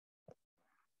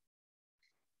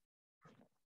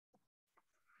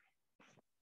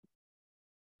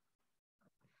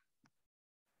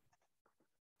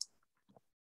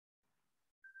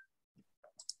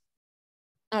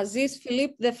Aziz,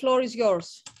 Philippe, the floor is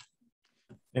yours.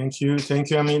 Thank you,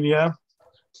 Amelia.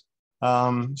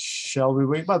 Shall we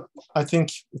wait? But I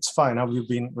think it's fine. We've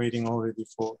been waiting already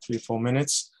for 3-4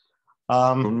 minutes.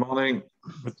 Good morning.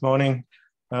 Good morning.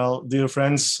 Well, dear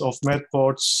friends of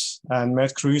MedPorts and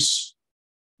MedCruise,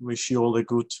 wish you all a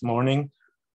good morning.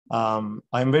 I'm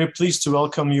very pleased to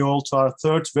welcome you all to our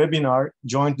third webinar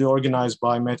jointly organized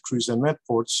by MedCruise and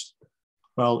MedPorts.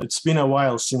 Well, it's been a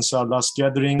while since our last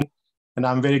gathering, and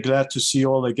I'm very glad to see you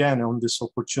all again on this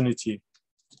opportunity.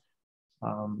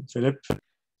 Philippe.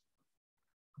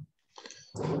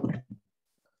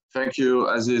 Thank you,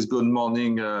 Aziz. Good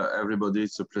morning, everybody.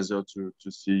 It's a pleasure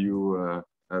to see you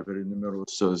very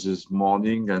numerous this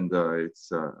morning, and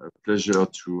it's a pleasure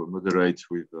to moderate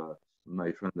with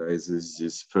my friend Aziz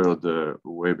this third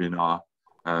webinar,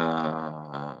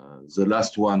 the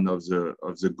last one of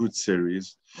the good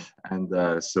series, and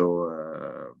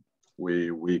so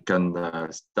we can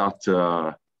start.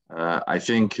 I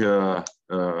think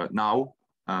now,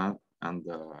 and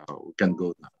we can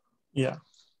go now. Yeah,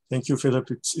 thank you, Philip.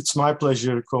 It's my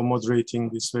pleasure co-moderating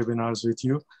these webinars with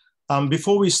you.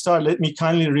 Before we start, let me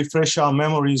kindly refresh our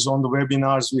memories on the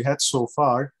webinars we had so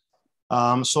far.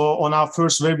 So on our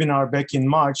first webinar back in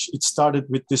March, it started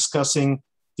with discussing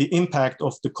the impact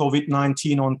of the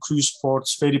COVID-19 on cruise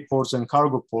ports, ferry ports, and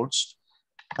cargo ports.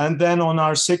 And then on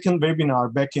our second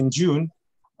webinar back in June,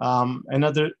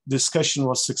 another discussion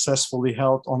was successfully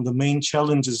held on the main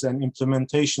challenges and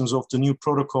implementations of the new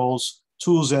protocols,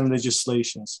 tools, and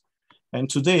legislations. And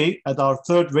today, at our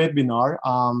third webinar,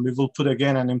 we will put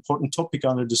again an important topic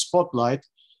under the spotlight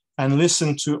and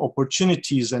listen to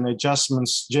opportunities and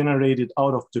adjustments generated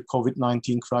out of the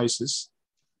COVID-19 crisis.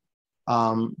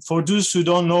 For those who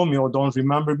don't know me or don't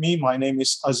remember me, my name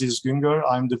is Aziz Güngör.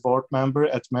 I'm the board member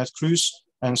at MedCruise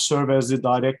and serve as the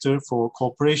director for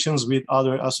cooperations with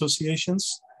other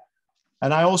associations.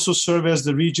 And I also serve as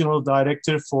the regional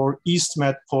director for East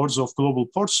MEDports of Global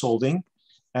Ports Holding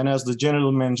and as the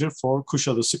general manager for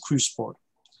Kuşadası Cruise Port.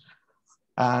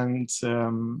 And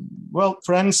well,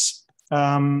 friends,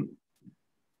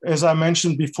 as I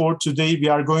mentioned before, today we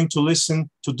are going to listen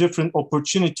to different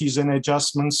opportunities and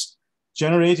adjustments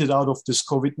generated out of this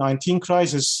COVID-19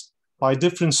 crisis by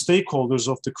different stakeholders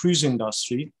of the cruise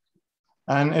industry.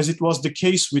 And as it was the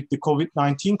case with the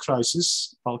COVID-19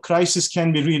 crisis, well, crisis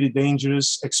can be really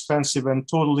dangerous, expensive, and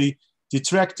totally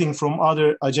detracting from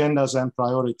other agendas and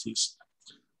priorities.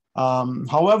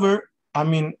 However, I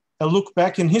mean, a look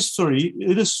back in history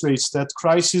illustrates that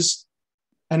crisis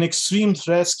and extreme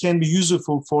threats can be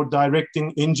useful for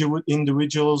directing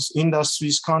individuals,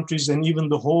 industries, countries, and even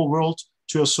the whole world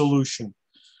to a solution.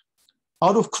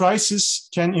 Out of crisis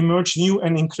can emerge new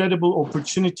and incredible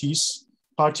opportunities,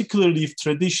 particularly if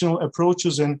traditional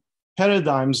approaches and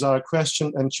paradigms are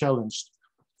questioned and challenged.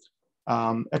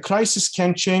 A crisis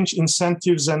can change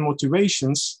incentives and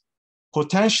motivations,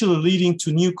 potentially leading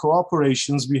to new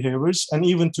cooperations behaviors and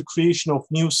even to creation of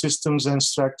new systems and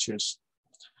structures.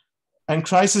 And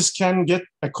crisis can get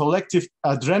a collective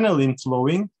adrenaline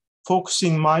flowing,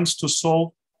 focusing minds to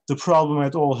solve the problem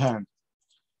at all hand.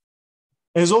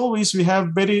 As always, we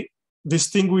have very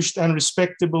distinguished and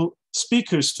respectable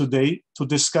speakers today to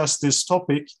discuss this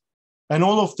topic, and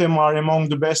all of them are among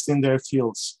the best in their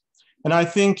fields. And I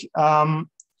think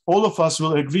all of us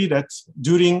will agree that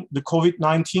during the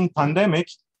COVID-19 pandemic,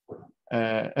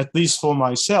 at least for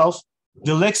myself,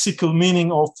 the lexical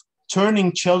meaning of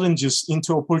turning challenges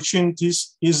into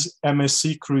opportunities is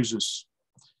MSC Cruises.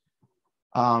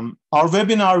 Our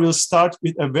webinar will start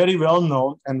with a very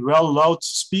well-known and well-loved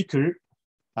speaker,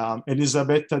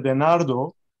 Elisabetta de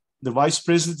Nardo, the Vice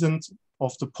President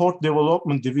of the Port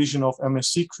Development Division of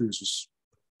MSC Cruises.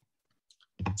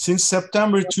 Since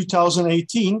September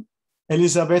 2018,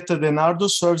 Elisabetta de Nardo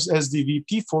serves as the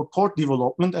VP for Port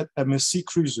Development at MSC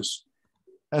Cruises.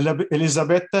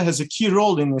 Elisabetta has a key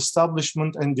role in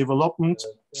establishment and development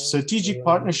strategic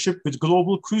partnership with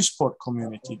global cruise port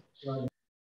community.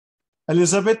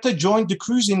 Elisabetta joined the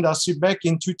cruise industry back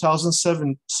in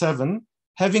 2007,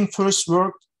 having first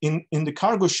worked in the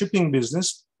cargo shipping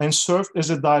business and served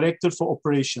as a director for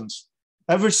operations.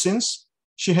 Ever since,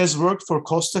 she has worked for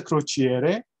Costa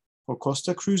Crociere, for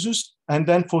Costa Cruises, and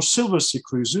then for Silversea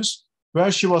Cruises,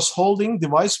 where she was holding the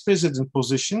vice president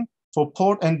position for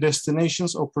port and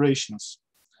destinations operations.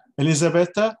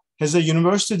 Elisabetta has a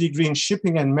university degree in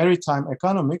shipping and maritime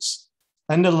economics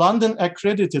and a London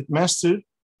accredited master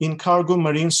in cargo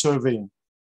marine surveying.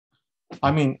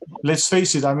 I mean, let's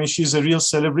face it, I mean, she's a real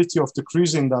celebrity of the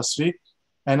cruise industry,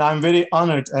 and I'm very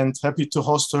honored and happy to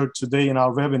host her today in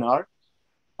our webinar.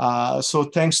 So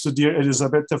thanks to dear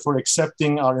Elisabetta for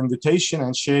accepting our invitation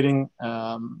and sharing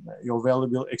your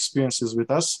valuable experiences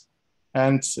with us.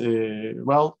 And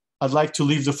well, I'd like to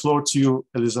leave the floor to you,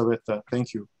 Elisabetta.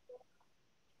 Thank you.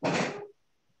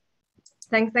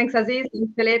 Thanks, Aziz.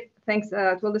 Thanks, Philippe. Thanks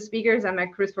to all the speakers and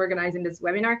MedCruise for organizing this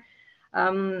webinar.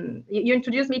 You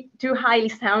introduced me too highly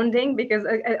sounding because,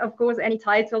 of course, any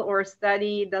title or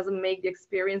study doesn't make the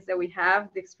experience that we have.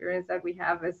 The experience that we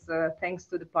have is thanks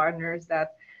to the partners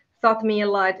that taught me a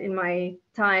lot in my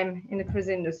time in the cruise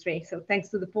industry. So thanks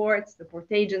to the ports, the port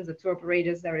agents, the tour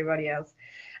operators, everybody else.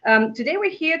 Today,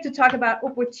 we're here to talk about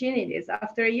opportunities.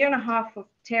 After a year and a half of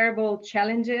terrible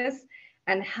challenges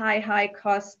and high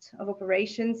cost of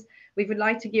operations, we would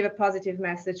like to give a positive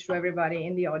message to everybody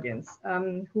in the audience,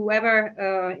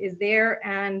 whoever is there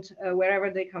and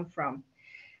wherever they come from.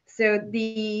 So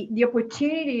the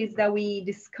opportunities that we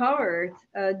discovered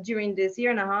during this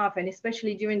year and a half, and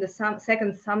especially during the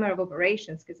second summer of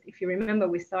operations, because if you remember,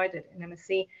 we started in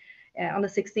MSC on the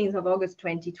 16th of August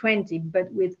 2020,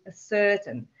 but with a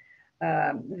certain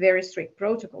very strict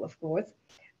protocol, of course.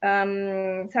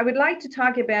 So I would like to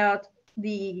talk about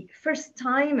the first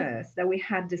timers that we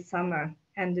had this summer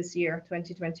and this year,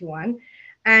 2021,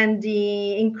 and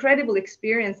the incredible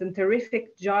experience and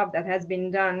terrific job that has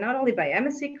been done, not only by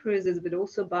MSC Cruises, but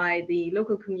also by the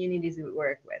local communities we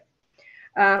work with.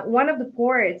 One of the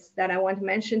ports that I want to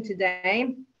mention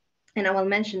today, and I will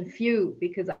mention few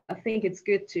because I think it's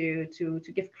good to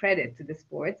give credit to this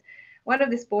port. One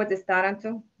of these ports is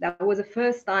Taranto. That was a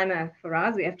first timer for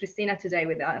us. We have Cristina today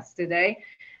with us today,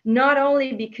 not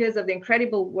only because of the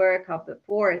incredible work of the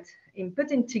port in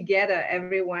putting together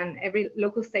every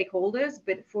local stakeholders,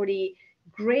 but for the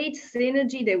great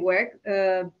synergy they work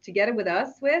together with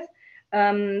us with,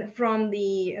 from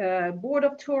the Board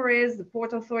of Tourists, the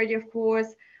Port Authority, of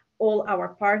course, all our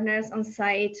partners on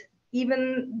site,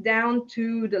 even down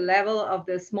to the level of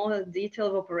the smaller detail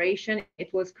of operation.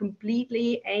 It was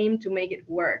completely aimed to make it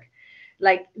work.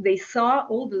 Like they saw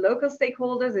all the local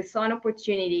stakeholders, they saw an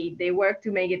opportunity, they worked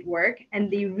to make it work,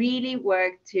 and they really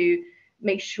worked to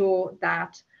make sure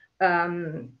that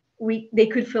they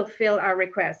could fulfill our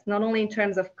requests, not only in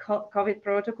terms of COVID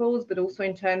protocols, but also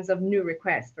in terms of new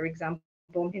requests. For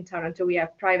example, in Taranto, we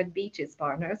have private beaches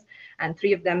partners, and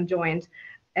 3 of them joined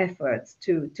efforts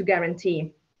to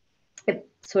guarantee a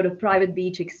sort of private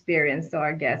beach experience to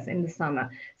our guests in the summer.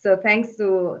 So thanks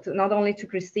to not only to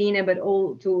Cristina, but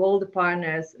to all the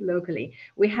partners locally.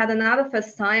 We had another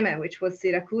first timer, which was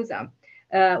Syracuse,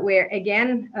 where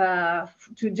again,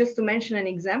 just to mention an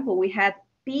example, we had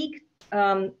peak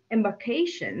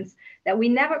embarkations that we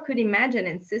never could imagine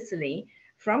in Sicily,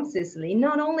 from Sicily,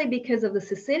 not only because of the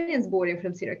Sicilians boarding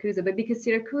from Syracuse, but because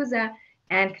Syracuse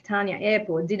and Catania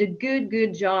Airport did a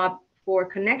good job for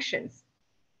connections,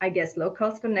 I guess,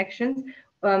 low-cost connections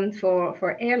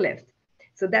for airlift.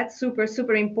 So that's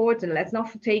super important. Let's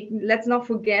not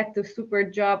forget the super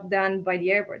job done by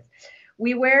the airports.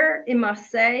 We were in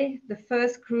Marseille, the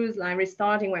first cruise line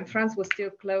restarting when France was still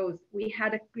closed. We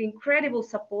had incredible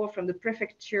support from the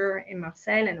prefecture in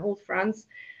Marseille and all France.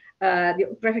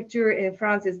 The prefecture in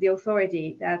France is the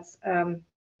authority that's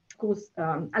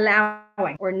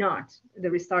allowing or not the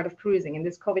restart of cruising in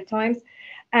this COVID times.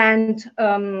 And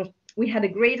we had a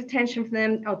great attention from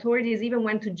them. Authorities even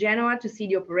went to Genoa to see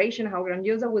the operation, how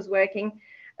Grandiosa was working.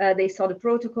 They saw the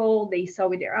protocol, they saw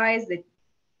with their eyes,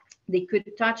 they could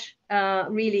touch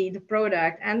really the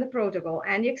product and the protocol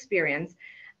and the experience,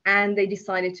 and they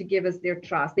decided to give us their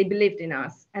trust. They believed in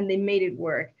us and they made it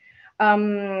work.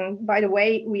 By the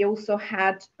way, we also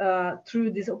had,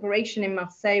 through this operation in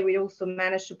Marseille, we also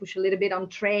managed to push a little bit on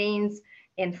trains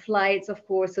and flights, of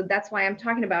course. So that's why I'm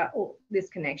talking about all these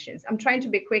connections. I'm trying to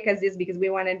be quick as this because we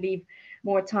want to leave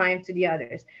more time to the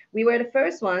others. We were the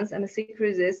first ones, MSC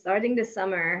Cruises, starting this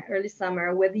summer, early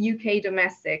summer, with UK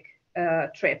domestic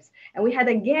trips. And we had,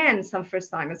 again, some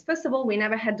first timers. First of all, we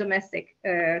never had domestic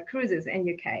cruises in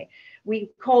UK.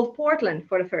 We called Portland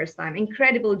for the first time.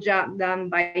 Incredible job done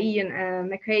by Ian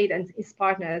McQuaid and his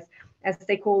partners as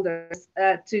stakeholders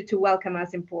to welcome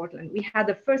us in Portland. We had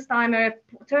the first timer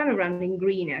turnaround in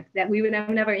Greenock that we would have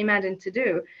never imagined to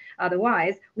do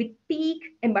otherwise, with peak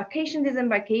embarkation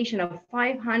disembarkation of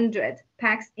 500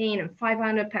 packs in and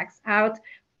 500 packs out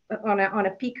on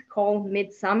a peak call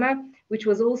midsummer, which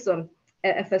was also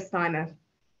a first timer.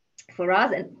 for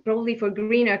us, and probably for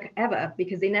Greenock ever,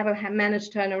 because they never have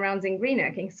managed turnarounds in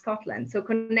Greenock in Scotland. So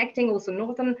connecting also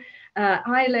Northern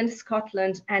Ireland,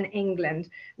 Scotland, and England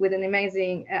with an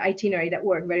amazing itinerary that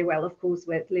worked very well, of course,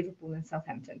 with Liverpool and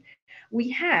Southampton. We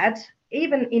had,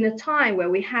 even in a time where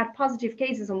we had positive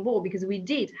cases on board, because we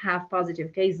did have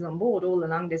positive cases on board all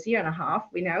along this year and a half,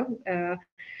 we know,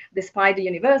 despite the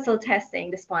universal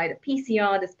testing, despite the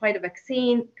PCR, despite the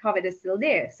vaccine, COVID is still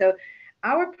there. So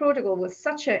our protocol was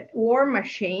such a war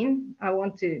machine, I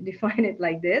want to define it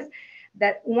like this,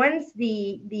 that once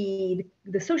the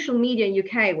social media in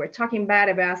UK were talking bad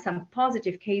about some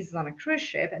positive cases on a cruise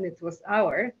ship, and it was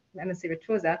our MSC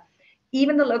Virtuosa,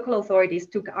 even the local authorities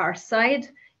took our side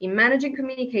in managing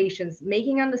communications,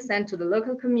 making understand to the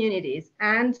local communities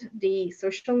and the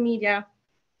social media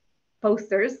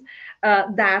posters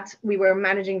that we were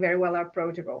managing very well our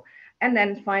protocol. And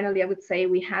then finally, I would say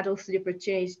we had also the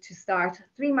opportunity to start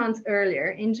 3 months earlier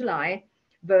in July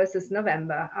versus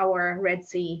November, our Red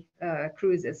Sea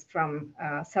cruises from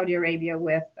Saudi Arabia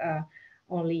with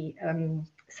only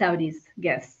Saudi's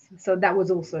guests. So that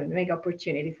was also a big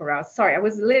opportunity for us. Sorry, I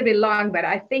was a little bit long, but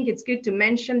I think it's good to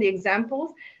mention the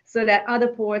examples so that other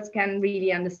ports can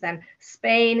really understand.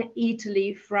 Spain,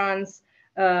 Italy, France,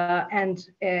 and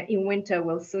in winter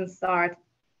we'll soon start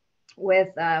with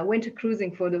winter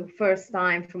cruising for the first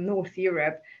time from North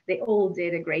Europe. They all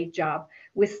did a great job.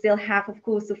 We still have, of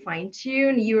course, to fine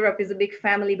tune. Europe is a big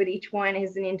family, but each one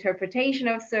has an interpretation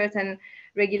of certain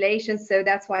regulations. So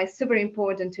that's why it's super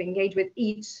important to engage with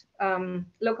each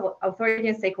local authority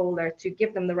and stakeholder to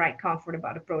give them the right comfort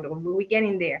about the protocol. But we get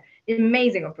in there.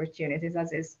 Amazing opportunities,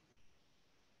 Aziz.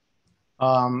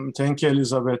 Thank you,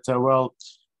 Elisabetta. Well,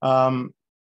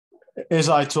 as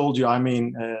I told you, I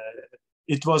mean,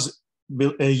 it was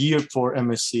a year for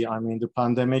MSC. I mean, the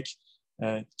pandemic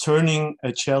turning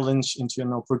a challenge into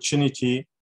an opportunity.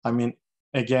 I mean,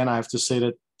 again, I have to say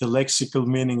that the lexical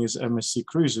meaning is MSC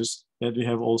Cruises that we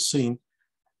have all seen.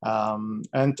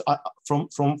 And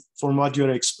from what you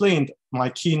explained, my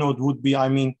keynote would be, I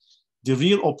mean, the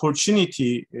real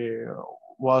opportunity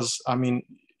was, I mean,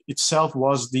 itself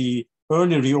was the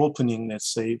early reopening,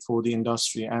 let's say, for the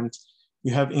industry. And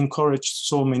you have encouraged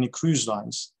so many cruise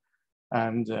lines.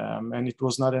 And it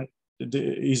was not an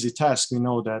easy task, we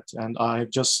know that. And I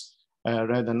have just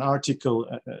read an article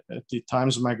at the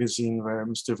Times Magazine where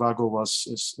Mr. Vago was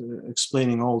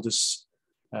explaining all this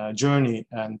journey,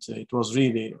 and it was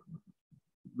really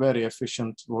very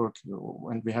efficient work.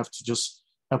 And we have to just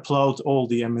applaud all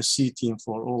the MSC team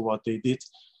for all what they did.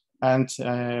 And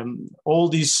all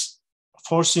these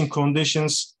forcing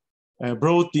conditions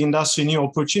brought the industry new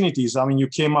opportunities. I mean, you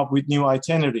came up with new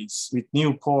itineraries, with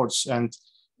new ports, and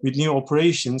with new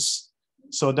operations.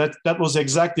 So that was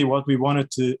exactly what we wanted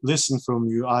to listen from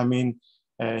you. I mean,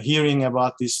 hearing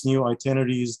about these new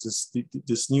itineraries,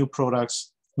 this new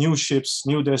products, new ships,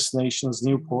 new destinations,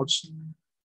 new ports.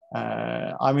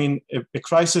 I mean, a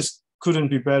crisis couldn't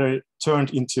be better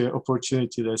turned into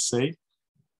opportunity, let's say.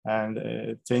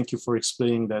 And thank you for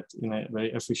explaining that in a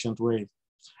very efficient way.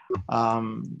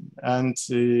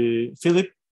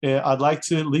 Philippe, I'd like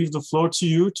to leave the floor to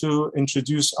you to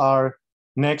introduce our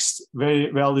next very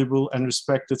valuable and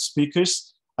respected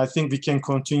speakers. I think we can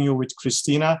continue with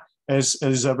Cristina, as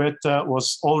Elisabetta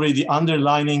was already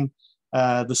underlining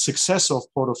the success of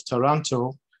Port of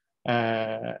Taranto.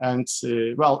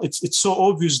 Well, it's so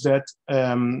obvious that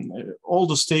all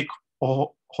the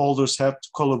stakeholders have to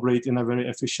collaborate in a very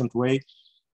efficient way.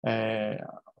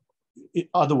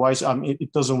 Otherwise,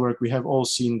 it doesn't work. We have all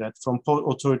seen that, from port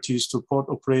authorities to port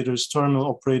operators, terminal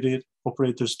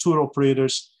operators, tour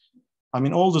operators. I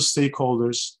mean, all the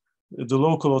stakeholders, the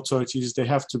local authorities, they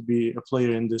have to be a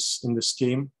player in this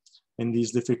game in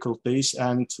these difficult days.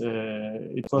 And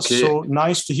it was so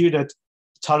nice to hear that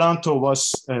Taranto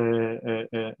was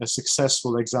a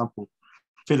successful example.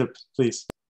 Philippe, please.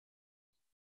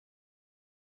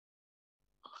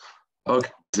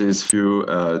 Okay, this few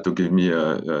to give me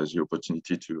the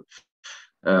opportunity to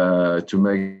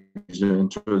make the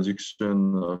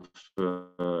introduction of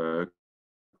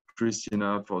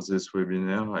Cristina for this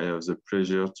webinar. I have the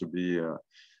pleasure to be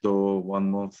so 1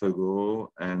 month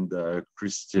ago, and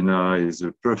Cristina is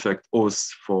a perfect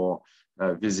host for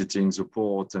visiting the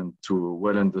port and to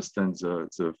well understand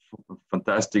the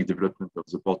fantastic development of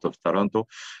the port of Taranto,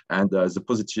 and the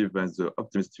positive and the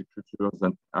optimistic futures,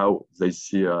 and how they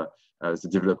see the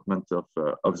development of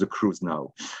the cruise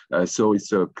now. So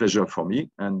it's a pleasure for me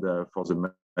and for the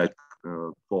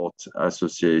MedPort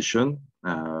Association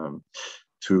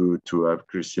to have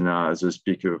Cristina as a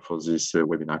speaker for this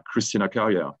webinar. Cristina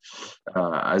Carriere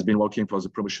has been working for the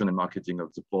promotion and marketing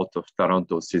of the port of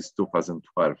Taranto since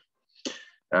 2012.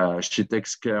 She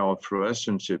takes care of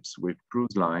relationships with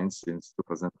cruise lines since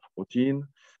 2014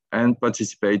 and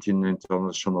participates in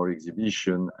international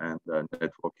exhibition and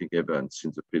networking events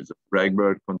in the fields of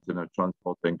breakbulk, container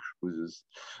transport, and cruises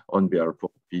on behalf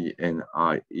of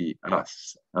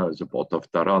PNIES, the Port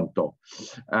of Taranto.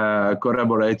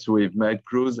 Collaborates with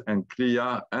MedCruise and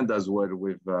CLIA, and as well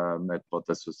with MEDports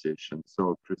Association.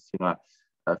 So, Cristina,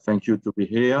 thank you to be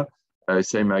here. I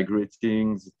say my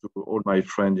greetings to all my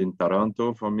friends in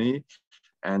Taranto for me,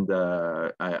 and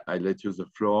I let you the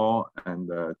floor, and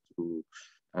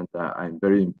I'm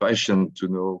very impatient to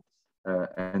know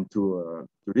and to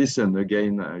listen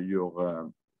again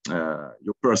your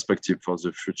perspective for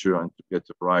the future and to get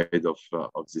rid of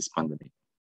this pandemic.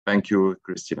 Thank you,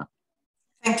 Cristina.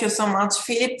 Thank you so much,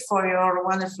 Philippe, for your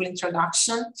wonderful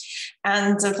introduction.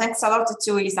 And thanks a lot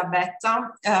to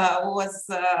Elisabetta.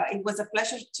 It was a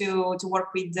pleasure to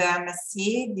work with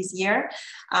MSC this year.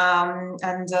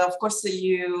 And of course,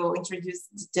 you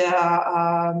introduced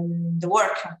the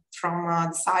work from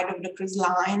the side of the cruise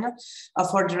line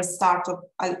for the restart of,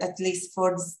 at least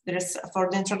for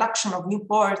the introduction of new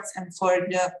ports and for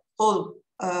the whole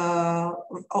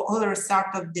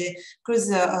restart of the cruise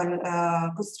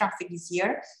traffic this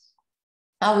year.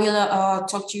 I will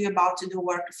talk to you about the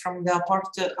work from the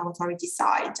Port Authority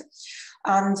side.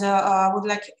 And I would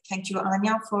like to thank you,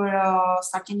 Anya, for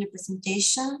starting the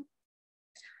presentation.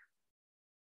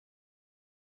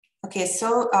 Okay,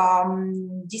 so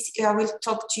this I will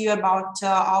talk to you about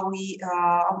how we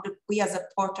as a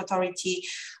Port Authority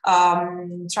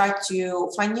try to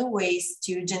find new ways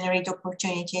to generate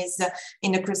opportunities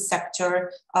in the cruise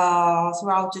sector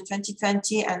throughout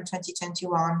 2020 and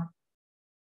 2021.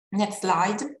 Next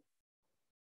slide.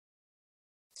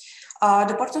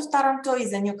 The Port of Taranto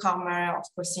is a newcomer, of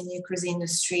course, in the cruise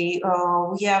industry.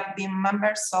 We have been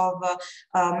members of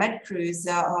MedCruise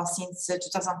since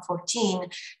 2014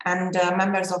 and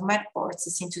members of MEDports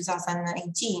since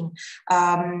 2018.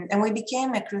 And we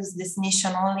became a cruise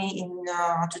destination only in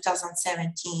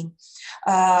 2017.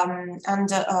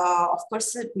 And of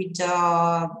course, with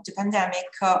the pandemic,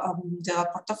 the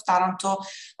Port of Taranto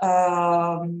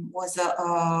was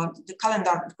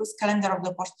the cruise calendar of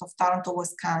the Port of Taranto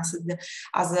was cancelled,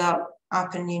 as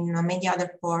happened in many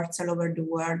other ports all over the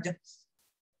world.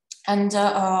 And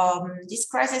this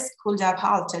crisis could have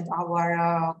halted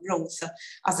our growth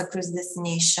as a cruise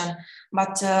destination,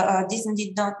 but this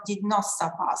did not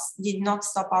stop us, did not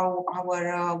stop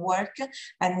our work,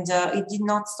 and it did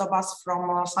not stop us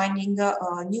from finding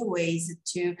new ways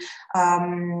to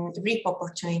reap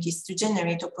opportunities, to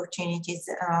generate opportunities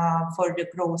for the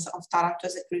growth of Taranto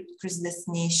as a cruise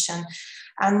destination.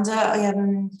 And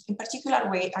in particular,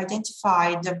 we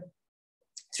identified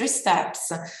 3 steps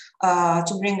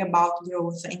to bring about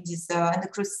growth in this in the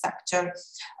cruise sector,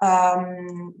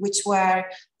 which were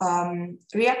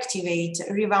reactivate,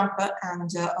 revamp, and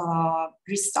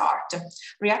restart.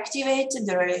 Reactivate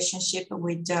the relationship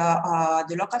with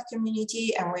the local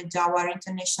community and with our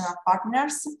international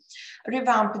partners.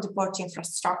 Revamp the port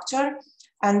infrastructure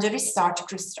and restart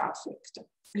cruise traffic.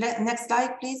 Next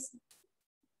slide, please.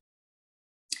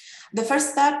 The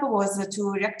first step was to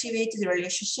reactivate the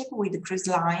relationship with the cruise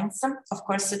lines. Of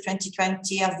course,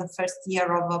 2020, as the first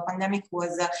year of a pandemic,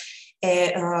 was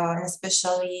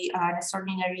especially an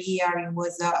extraordinary year. It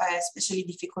was an especially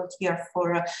difficult year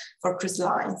for cruise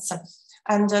lines.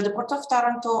 And the Port of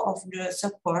Taranto offered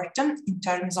support in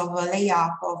terms of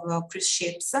layup of cruise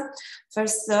ships.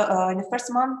 First, in the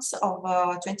first month of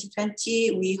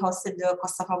 2020, we hosted the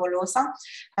Costa Favolosa,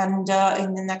 and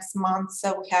in the next months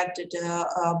we had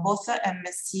both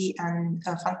MSC and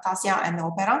Fantasia and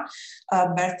Opera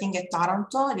berthing at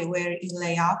Taranto. They were in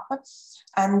layup.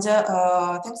 And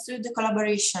thanks to the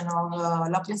collaboration of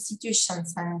local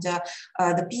institutions and the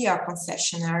PR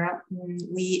concessionaire,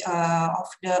 we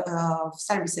offered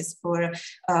services for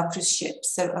cruise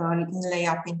ships in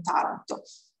layup in Taranto.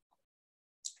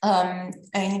 And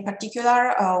in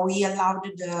particular, we allowed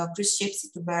the cruise ships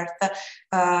to berth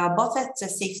both at a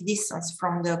safe distance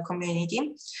from the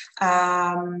community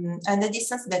and a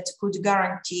distance that could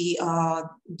guarantee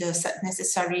the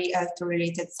necessary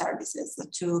health-related services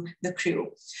to the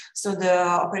crew. So the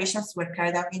operations were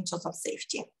carried out in total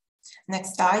safety.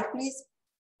 Next slide, please.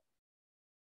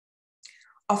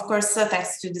 Of course,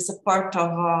 thanks to the support of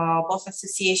both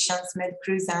associations,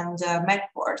 MedCruise and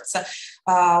MEDports,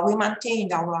 we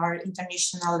maintained our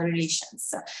international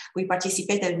relations. We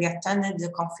participated, we attended the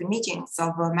coffee meetings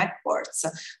of MEDports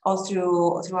all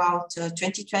throughout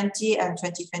 2020 and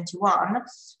 2021.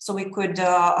 So we could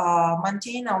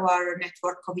maintain our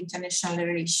network of international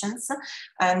relations.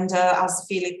 And as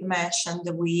Philippe mentioned,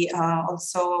 we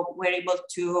also were able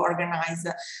to organize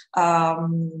the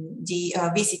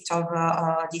visit of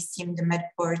this team, the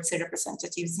MEDports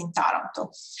representatives in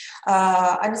Taranto.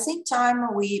 At the same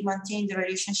time, we maintained the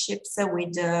relationships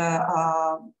with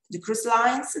the cruise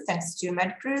lines, thanks to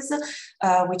MedCruise,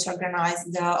 which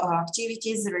organized the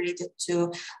activities related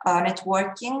to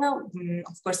networking,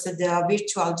 of course, the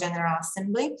virtual General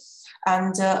Assembly,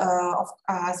 and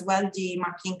as well the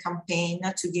marketing campaign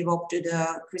to give hope to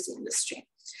the cruise industry.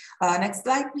 Next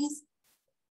slide, please.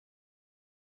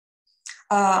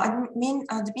 At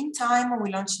the meantime,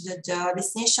 we launched the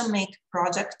Destination Make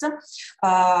project,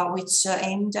 which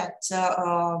aimed at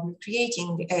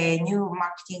creating a new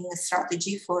marketing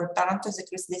strategy for Taranto as a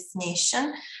cruise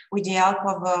destination with the help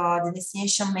of the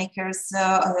Destination Makers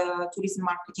tourism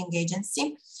marketing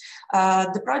agency.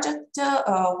 The project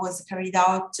was carried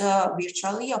out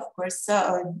virtually, of course,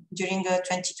 during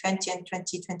 2020 and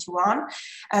 2021,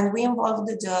 and we involved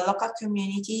the local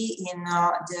community in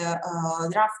the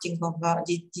drafting of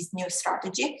this new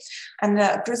strategy, and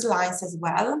cruise lines as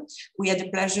well. We had the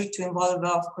pleasure to involve,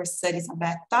 of course,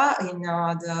 Elisabetta in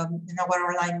our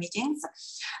online meetings,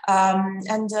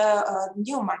 and the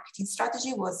new marketing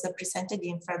strategy was presented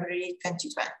in February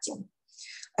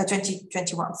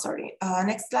 2021, sorry.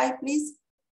 Next slide, please.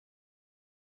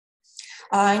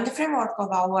 In the framework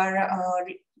of our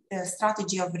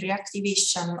strategy of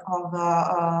reactivation of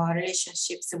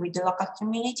relationships with the local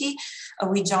community,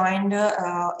 we joined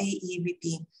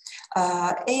AEVP.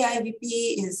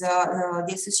 AIVP is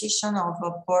the Association of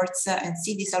Ports and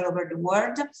Cities all over the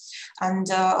world, and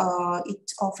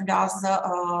it offered us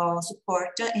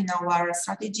support in our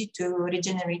strategy to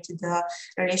regenerate the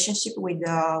relationship with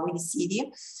the city,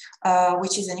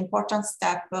 which is an important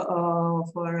step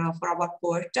for our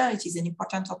port. It is an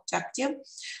important objective.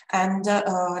 And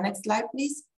next slide,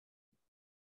 please.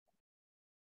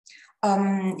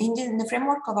 In the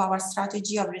framework of our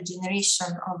strategy of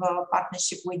regeneration of a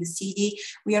partnership with the city,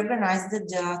 we organized the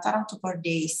Taranto Port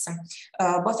Days,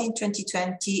 both in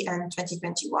 2020 and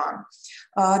 2021.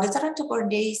 The Taranto Port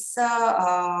Days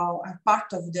are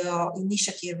part of the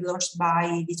initiative launched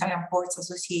by the Italian Ports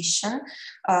Association,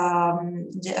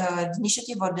 the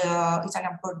initiative of the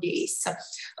Italian Port Days,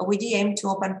 with the aim to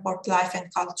open port life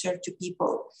and culture to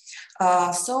people.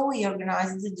 So we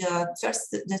organized the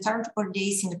Taranto Port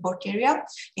Days in the port area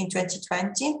in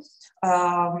 2020,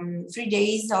 3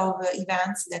 days of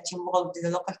events that involved the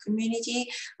local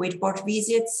community with port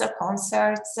visits,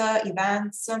 concerts,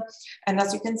 events, and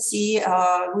as you can see,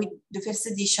 with the first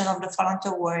edition of the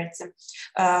Taranto Awards,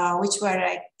 which were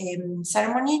a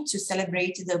ceremony to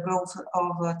celebrate the growth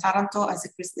of Taranto as a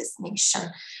cruise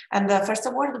destination. And the first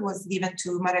award was given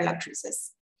to Marella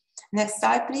Cruises. Next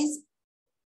slide, please.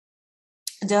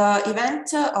 The event,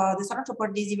 the Taranto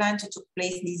Port Days event took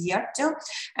place this year too,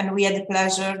 and we had the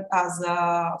pleasure, as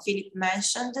Philippe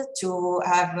mentioned, to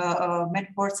have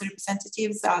MEDports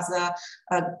representatives as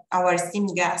our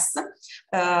esteemed guests.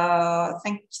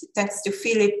 Thanks to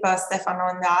Philippe, Stefano,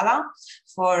 and Ala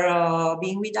for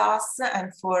being with us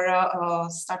and for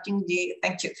starting the.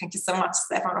 Thank you so much,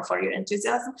 Stefano, for your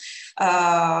enthusiasm,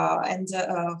 and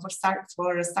for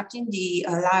starting the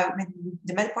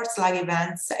MEDports live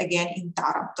events again in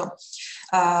Taranto.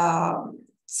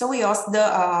 So we hosted,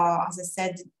 as I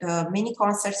said, many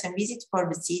concerts and visits for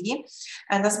the city,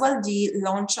 and as well the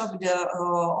launch of the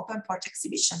Open Port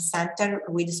Exhibition Center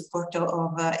with the support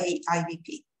of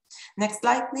AIVP. Next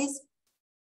slide, please.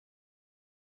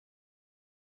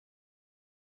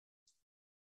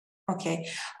 Okay,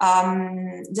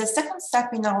 the second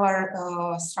step in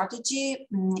our strategy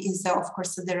is, of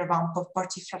course, the revamp of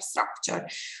port infrastructure.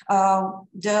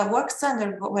 The works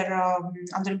were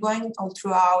undergoing all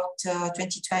throughout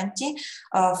 2020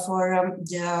 for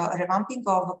the revamping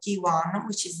of P1,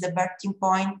 which is the berthing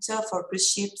point for cruise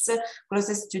ships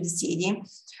closest to the city.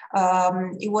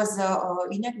 It was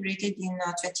inaugurated in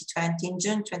 2020, in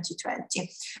June 2020,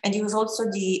 and it was also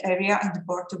the area in the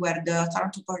port where the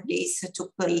Taranto Port Days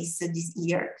took place this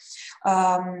year.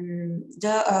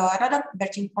 Another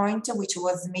berthing point which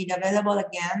was made available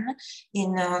again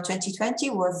in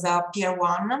 2020 was Pier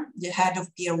 1, the head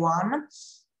of Pier 1.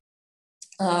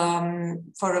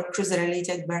 for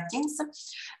cruise-related berthings.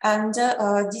 And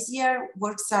this year,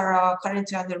 works are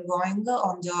currently undergoing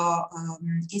on the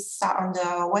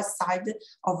west side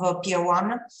of Pier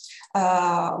 1,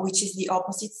 which is the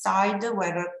opposite side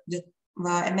where the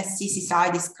MSC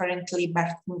side is currently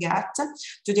berthing at.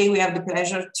 Today we have the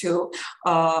pleasure to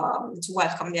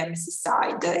welcome the MSC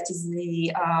side. It is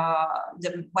the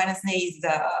Wednesday is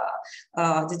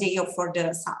the day for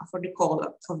the call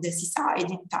of the seaside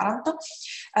in Taranto,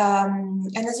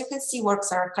 and as you can see,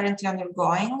 works are currently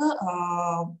undergoing,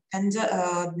 and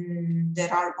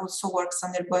there are also works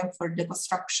undergoing for the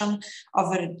construction of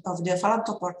the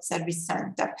Taranto Port Service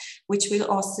Center, which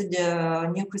will host the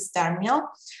new cruise terminal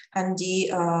and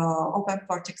the Open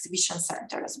Port Exhibition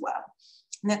Center as well.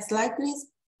 Next slide, please.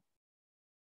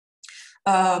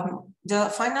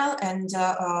 The final and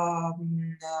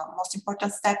most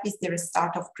important step is the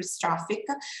restart of cruise traffic,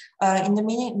 in the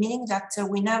meaning that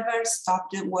we never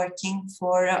stopped working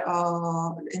for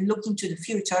and looking to the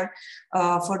future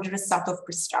for the restart of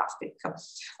cruise traffic.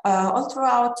 All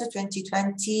throughout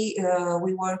 2020,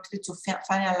 we worked to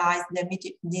finalize the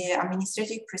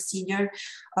administrative procedure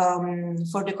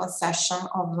for the concession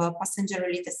of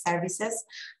passenger-related services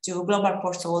to Global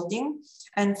Ports Holding.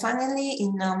 And finally,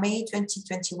 in May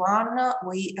 2021,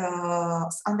 we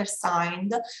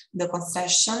undersigned the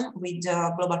concession with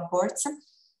Global Ports.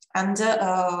 And the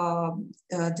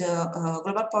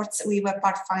Global Ports, we were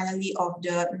part finally of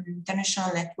the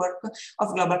international network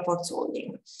of Global Ports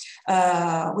Holding,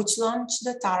 which launched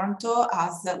Taranto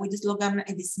as with the slogan,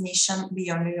 "A destination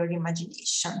beyond your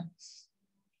imagination."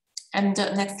 And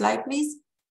next slide, please.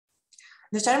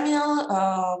 The terminal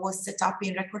was set up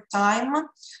in record time,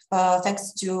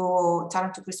 thanks to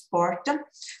Taranto Cruise Port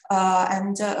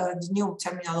and the new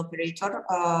terminal operator,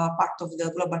 part of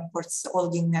the Global Ports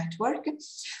Holding network.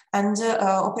 And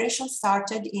operation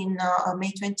started in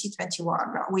May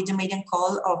 2021 with the maiden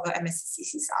call of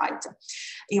MSC side.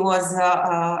 It was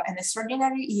an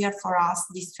extraordinary year for us,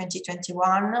 this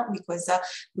 2021, because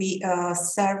we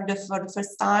served for the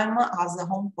first time as a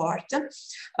home port.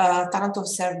 Taranto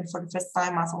served for the first time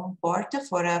as home port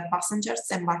for passengers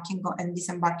embarking and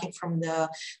disembarking from the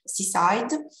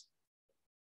seaside.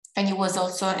 And it was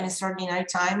also an extraordinary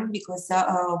time because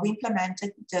we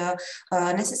implemented the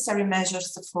necessary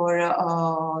measures for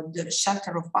the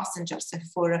shelter of passengers and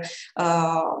for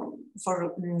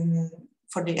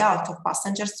the health of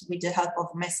passengers with the help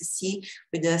of MSC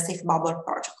with the Safe Bubble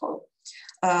Protocol.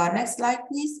 Next slide,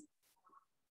 please.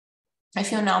 A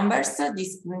few numbers.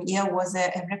 This year was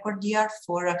a record year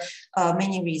for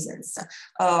many reasons.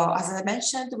 As I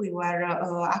mentioned, we were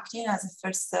acting as the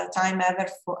first time ever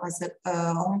as a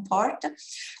home port,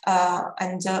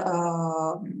 and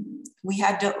we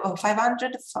had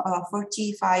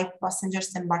 545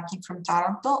 passengers embarking from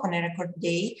Taranto on a record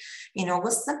day in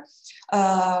August.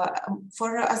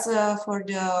 For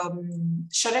the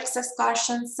shore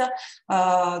excursions,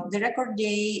 the record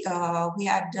day we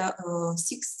had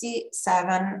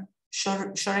 67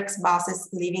 Shorex buses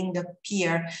leaving the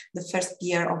pier, the first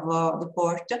pier of the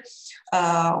port,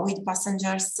 with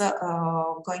passengers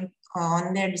going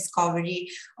on their discovery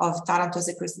of Taranto as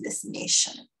a cruise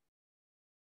destination.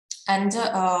 And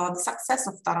the success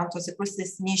of Taranto as a cruise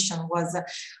destination was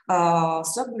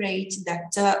so great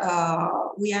that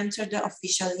we entered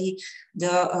officially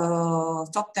the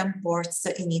top 10 ports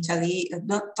in Italy,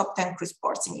 the top 10 cruise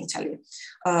ports in Italy,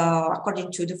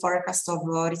 according to the forecast of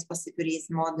Risposte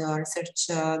Turismo, the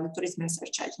tourism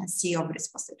research agency of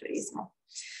Risposte Turismo.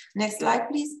 Next slide,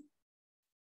 please.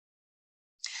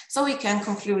 So we can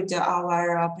conclude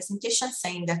our presentation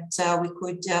saying that we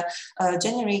could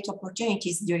generate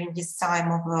opportunities during this time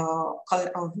of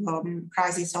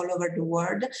crisis all over the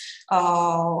world,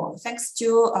 thanks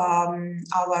to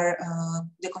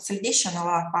the consolidation of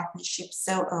our partnerships,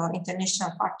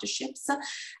 international partnerships,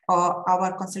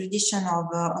 our consolidation of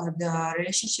the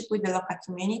relationship with the local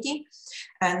community,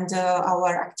 and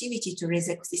our activity to raise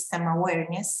ecosystem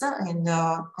awareness in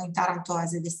Taranto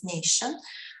as a destination.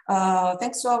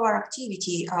 Thanks to our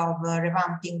activity of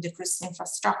revamping the cruise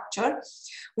infrastructure,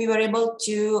 we were able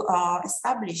to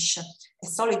establish a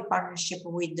solid partnership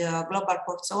with Global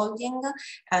Ports Holding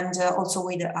and also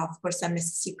with, of course,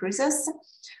 MSC Cruises.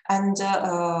 And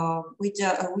we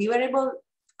were able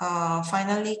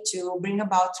finally to bring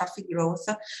about traffic growth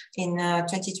in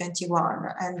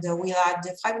 2021. And we'll add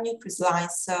 5 new cruise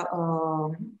lines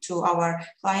to our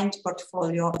client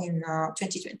portfolio in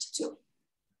 2022.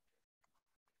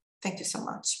 Thank you so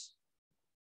much.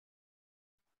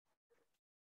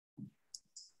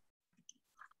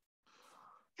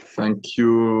 Thank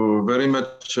you very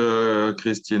much,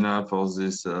 Cristina, for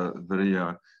this very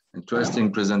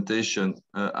Interesting presentation.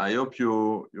 I hope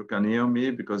you can hear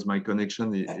me because my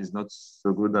connection is not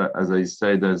so good. As I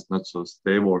said, it's not so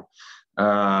stable.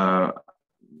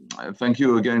 Thank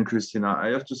you again, Cristina. I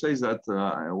have to say that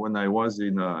when I was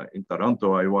in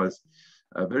Taranto, I was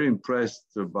very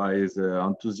impressed by the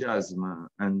enthusiasm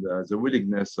and the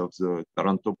willingness of the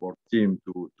Taranto port team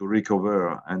to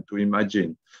recover and to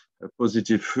imagine a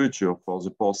positive future for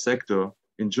the port sector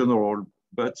in general,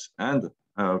 and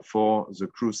for the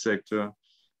cruise sector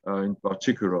in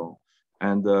particular.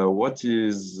 And what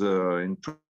is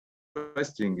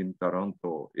interesting in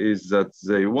Taranto is that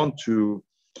they want to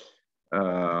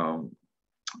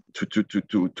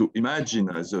imagine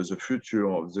the future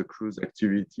of the cruise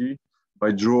activity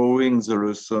by drawing the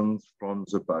lessons from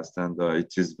the past. And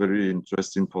it is very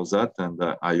interesting for that. And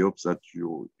I hope that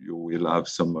you will have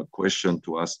some question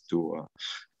to ask to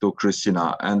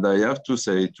Cristina. And I have to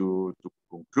say, to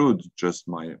conclude just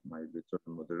my little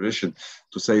moderation,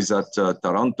 to say that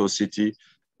Taranto city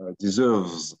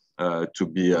deserves to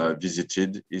be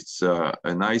visited. It's a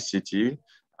nice city.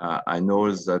 I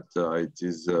know that it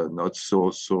is not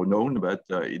so known, but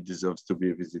it deserves to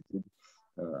be visited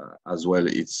as well.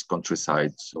 Its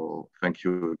countryside. So thank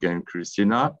you again,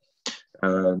 Cristina.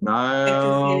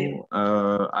 Now,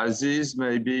 Aziz,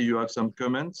 maybe you have some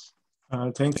comments.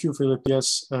 Thank you, Philippe.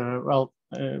 Yes.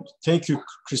 Thank you,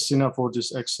 Cristina, for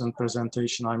this excellent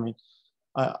presentation. I mean,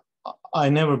 I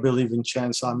never believe in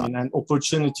chance. I mean, and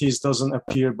opportunities doesn't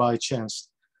appear by chance.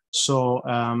 So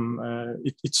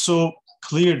it's so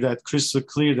clear that, crystal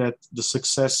clear that the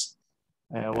success,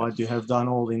 what you have done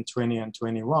all in 20 and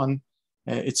 21,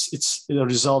 it's a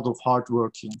result of hard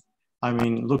working. I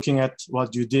mean, looking at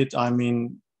what you did, I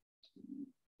mean,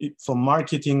 from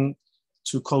marketing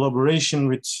to collaboration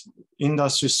with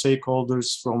industry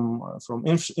stakeholders, from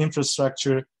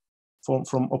infrastructure,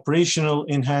 from operational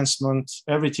enhancement,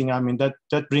 everything. I mean, that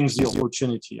brings the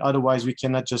opportunity. Otherwise, we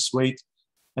cannot just wait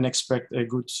and expect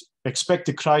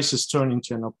the crisis turn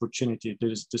into an opportunity.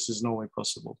 This is no way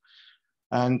possible.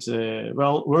 And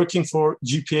well, working for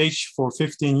GPH for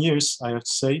 15 years, I have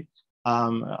to say,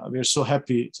 we're so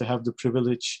happy to have the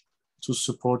privilege to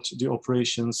support the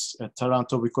operations at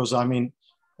Taranto, because I mean,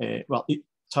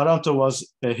 Taranto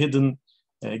was a hidden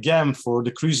gem for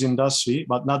the cruise industry,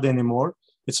 but not anymore.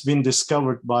 It's been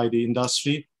discovered by the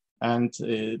industry, and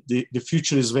the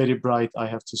future is very bright, I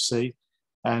have to say.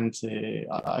 And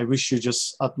I wish you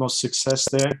just utmost success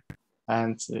there,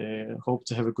 and hope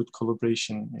to have a good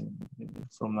collaboration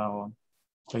from now on.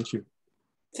 Thank you.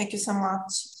 Thank you so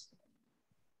much.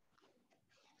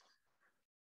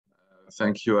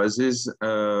 Thank you, Aziz.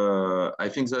 I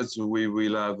think that we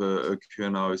will have a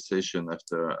Q&A session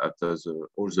after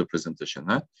all the presentation.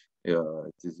 Huh? Yeah,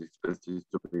 it is expected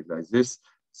to be like this.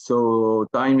 So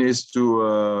time is to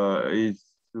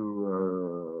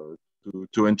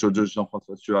introduce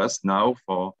Jean-François Suhas now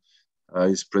for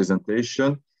his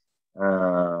presentation.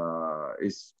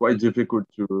 It's quite difficult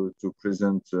to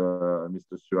present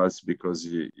Mr. Suhas because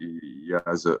he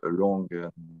has a long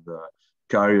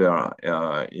career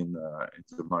in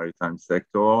the maritime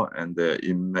sector, and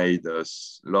he made a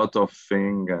lot of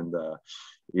things, and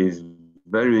is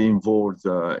very involved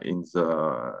in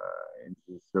the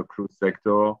cruise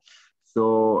sector.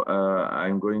 So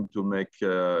I'm going to make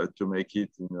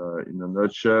it in a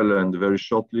nutshell and very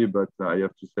shortly, but I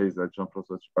have to say that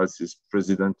Jean-François Suhas is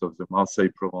president of the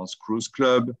Marseille Cruise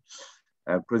Club,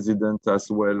 president as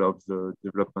well of the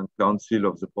Development Council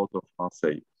of the Port of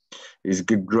Marseille. He's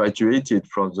graduated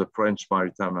from the French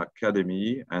Maritime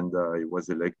Academy, and he was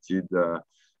elected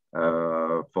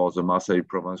for the Marseille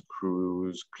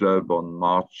Cruise Club on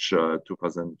March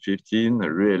 2015,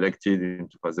 re-elected in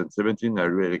 2017,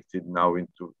 and re-elected now in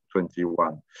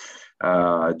 2021.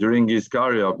 During his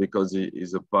career, because he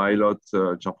is a pilot,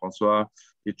 Jean-François,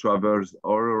 he travels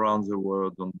all around the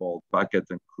world on board packet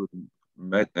and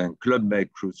Club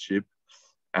Med cruise ship.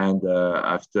 And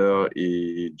after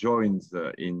he joins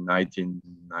in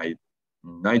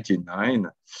 1999,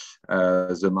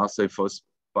 the Marseille First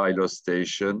Pilot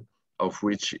Station, of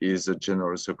which is a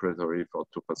general secretary for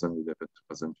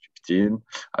 2011-2015.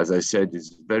 As I said,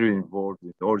 he's very involved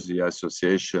in all the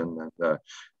association and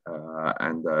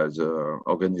the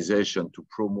organization to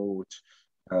promote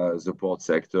the port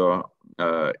sector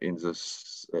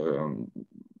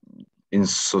in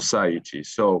society.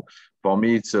 So for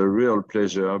me, it's a real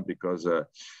pleasure because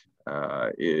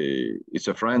it's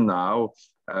a friend now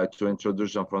to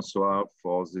introduce Jean-François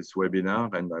for this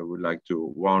webinar, and I would like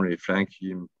to warmly thank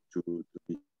him to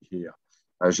be here.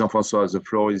 Jean-François, the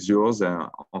floor is yours.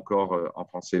 Encore en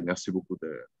français, merci beaucoup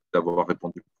d'avoir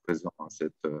répondu présent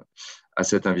à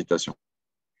cette invitation.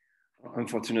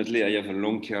 Unfortunately, I have a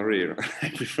long career. I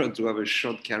prefer to have a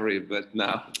short career, but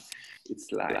now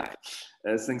it's life.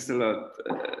 Thanks a lot,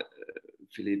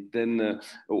 Philippe. Then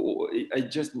I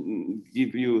just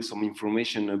give you some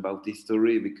information about this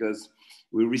story because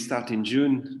we restart in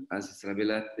June, as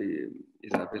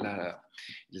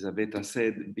Elisabetta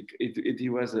said.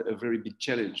 It was a very big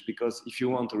challenge because if you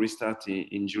want to restart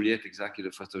in Juliet, exactly the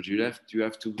 1st of July, you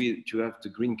have the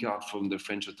green card from the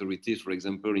French authorities, for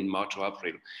example, in March or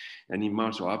April. And in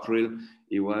March or April,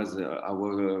 it was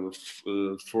our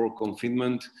fourth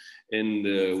confinement, and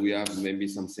we have maybe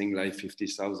something like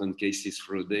 50,000 cases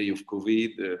for a day of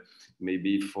COVID,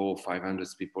 maybe 400 or 500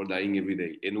 people dying every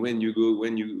day. And when we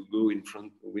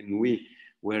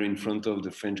were in front of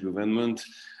the French government,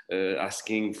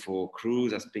 asking for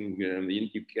cruise,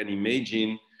 you can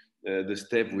imagine the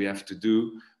step we have to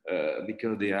do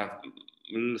because they have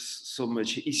so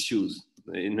much issues,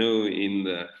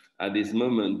 at this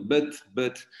moment.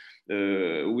 But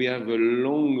we have a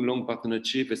long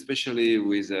partnership, especially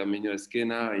with Emmanuel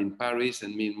Skena in Paris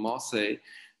and me in Marseille,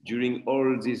 during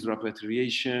all this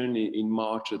repatriation in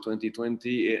March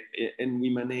 2020, and we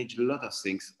manage a lot of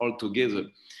things all together.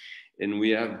 And we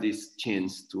have this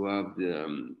chance to have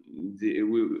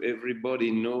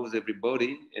everybody knows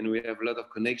everybody, and we have a lot of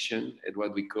connection, and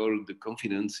what we call the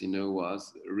confidence,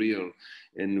 was real.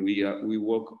 And we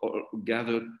work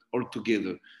gathered all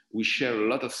together. We share a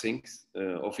lot of things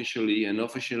officially, and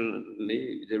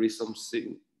unofficially there is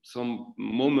some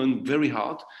moment very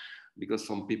hard, because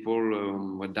some people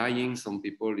were dying, some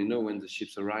people, when the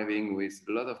ship's arriving with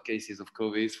a lot of cases of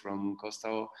COVID from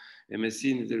Costa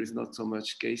MSC, there is not so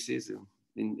much cases.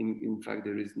 In fact,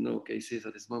 there is no cases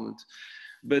at this moment.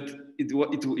 But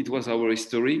it was our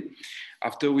history.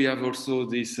 After we have also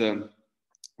this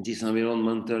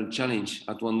environmental challenge.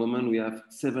 At one moment, we have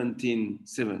 17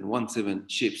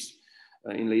 ships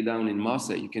in laydown in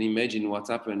Marseille. You can imagine what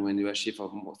happened when you have a ship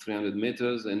of 300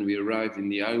 meters and we arrived in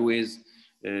the highways.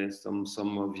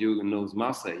 Some of you knows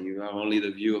Marseille. You have only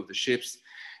the view of the ships.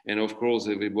 And of course,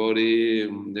 everybody,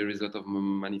 there is a lot of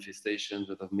manifestations,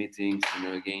 a lot of meetings,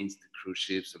 against the cruise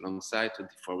ships alongside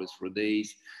 24 hours for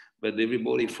days. But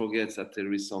everybody forgets that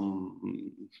there is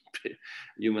some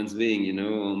humans being,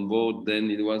 on board.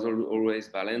 Then it was always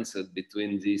balanced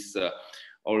between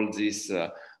all this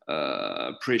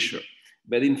pressure.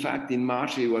 But in fact, in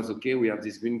March, it was okay. We have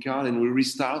this green card and we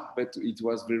restart, but it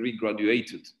was very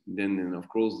graduated. Then, of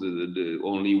course, the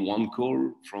only one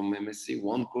call from MSC,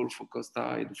 one call for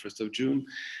Costa, the 1st of June.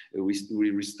 We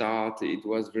restart. It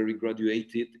was very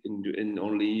graduated and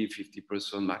only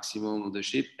 50% maximum of the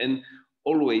ship. And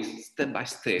always step by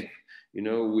step,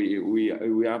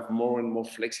 we have more and more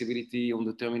flexibility on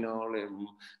the terminal, and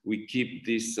we keep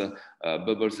this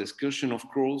bubbles excursion, of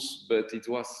course, but it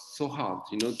was so hard,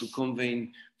 to convey,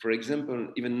 for example,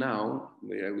 even now,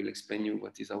 I will explain you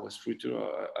what is our structure,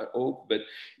 I hope, but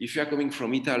if you are coming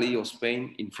from Italy or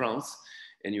Spain in France,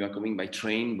 and you are coming by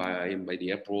train, by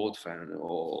the airport,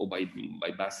 or by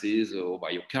buses, or by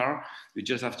your car, you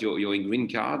just have your green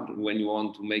card. When you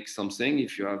want to make something,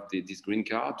 if you have this green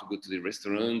card, to go to the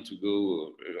restaurant, to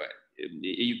go,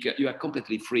 you are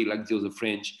completely free, like the other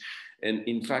French. And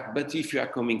in fact, but if you are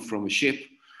coming from a ship,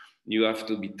 you have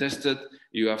to be tested,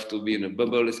 you have to be in a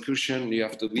bubble excursion, you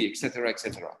have to be, etc.,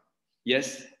 etc.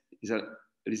 Yes? Is that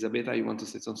Elisabetta, you want to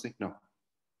say something? No.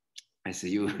 I see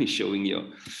you showing your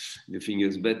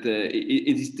fingers, but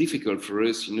it is difficult for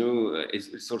us,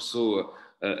 it's also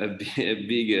a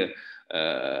big,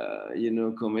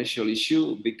 commercial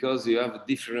issue, because you have a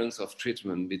difference of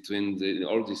treatment between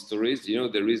all these stories.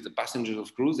 There is the passengers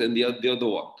of cruise and the other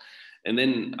one. And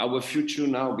then our future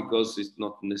now, because it's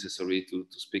not necessary to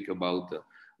speak about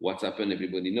what's happened,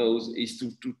 everybody knows, is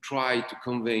to try to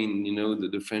convey,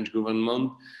 the French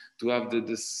government to have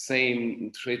the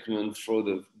same treatment for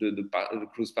the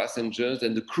cruise passengers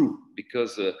and the crew,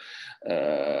 because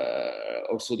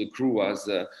also the crew was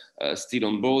still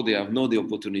on board. They have the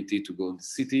opportunity to go in the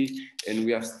city, and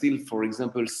we have still, for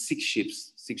example, six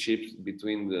ships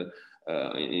between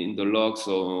in the locks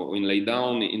or in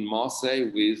laydown in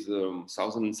Marseille with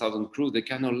thousand crew. They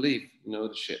cannot leave, the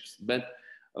ships, but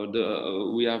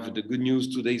we have the good news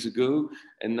 2 days ago,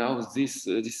 and now these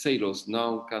sailors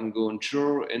now can go on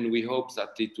shore, and we hope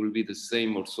that it will be the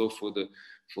same also for the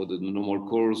normal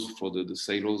course for the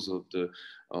sailors of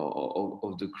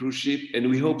the cruise ship. And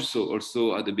we hope so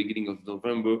also at the beginning of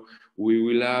November we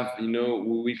will have, we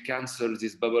will cancel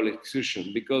this bubble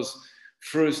excursion, because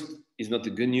First, it's not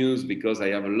a good news because I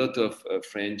have a lot of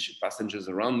French passengers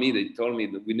around me. They told me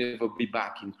that we never be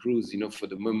back in cruise, for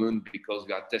the moment, because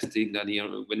we are testing that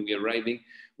when we are arriving,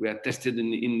 we are tested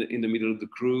in the middle of the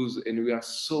cruise, and we are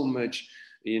so much,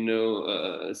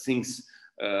 things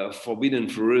forbidden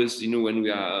for us, when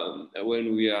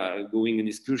we are going an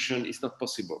excursion. It's not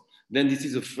possible. Then this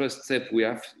is the first step we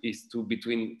have, is to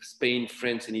between Spain,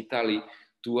 France, and Italy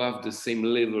to have the same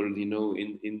level,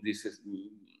 in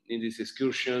this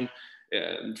excursion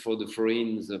for the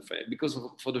foreigners, because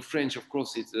for the French, of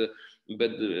course, it's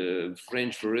but the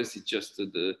French for us it's just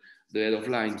the head of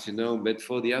lines, But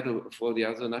for the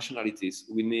other nationalities,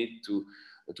 we need to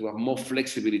have more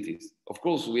flexibilities. Of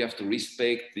course, we have to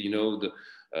respect, the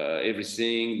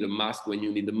everything, the mask when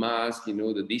you need the mask,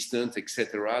 the distance,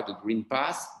 etc., the green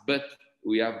pass. But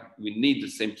we need the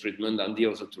same treatment than the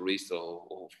other tourists,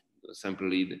 or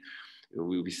simply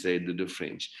we say the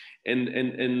French. And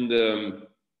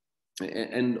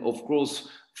of course,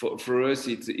 for us,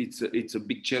 it's a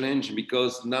big challenge,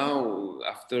 because now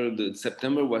after the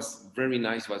September was very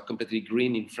nice, was completely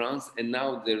green in France, and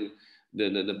now the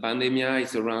pandemic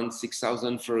is around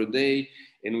 6,000 for a day,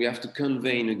 and we have to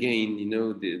convey again,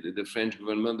 the French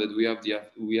government that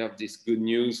we have this good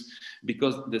news,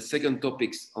 because the second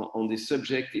topic on this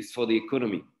subject is for the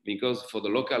economy, because for the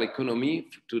local economy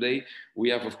today we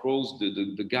have, of course,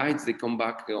 the guides, they come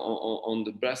back on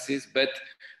the buses, but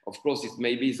of course it's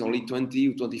only 20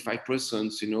 or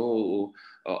 25%,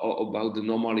 about the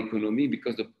normal economy,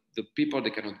 because the people,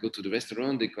 they cannot go to the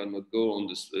restaurant, they cannot go on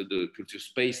the culture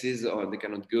spaces, or they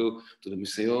cannot go to the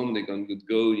museum, they cannot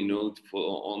go,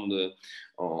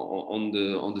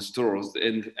 on the stores.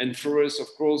 And for us,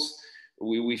 of course,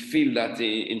 we feel that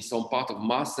in some part of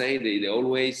Marseille, they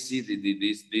always see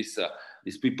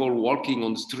these people walking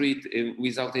on the street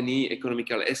without any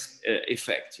economical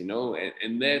effect,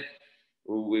 and that,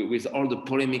 with all the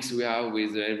polemics we have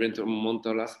with the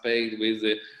environmental aspect, with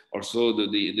also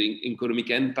the economic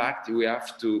impact, we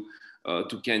have to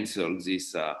cancel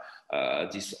these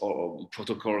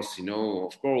protocols.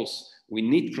 Of course, we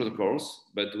need protocols,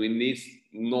 but we need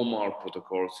normal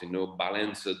protocols,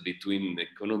 balanced between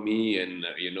economy and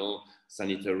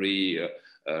sanitary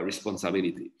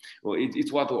responsibility. Well,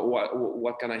 it's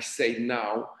what can I say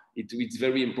now? It's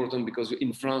very important, because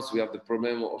in France we have the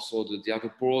problem also the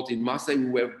airport. In Marseille we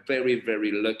were very,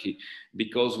 very lucky,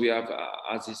 because we have,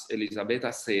 as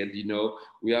Elisabetta said,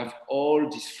 we have all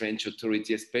these French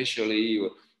authorities, especially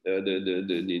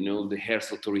the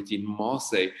health authority in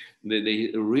Marseille.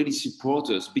 They really support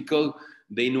us, because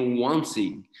they know one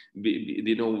thing.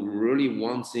 They know really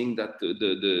one thing, that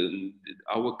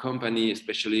our company,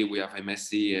 especially we have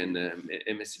MSC and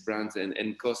MSC brands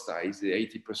and Costa is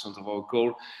 80% of our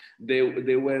call. They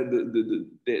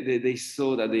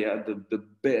saw that they are the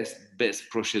best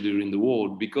procedure in the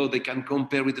world, because they can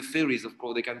compare with the ferries. Of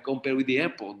course, they can compare with the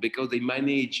airport, because they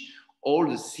manage all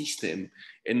the system,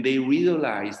 and they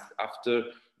realized after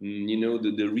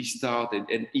the restart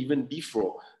and even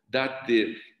before that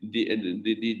this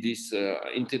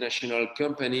international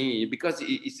company, because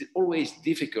it's always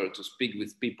difficult to speak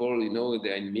with people,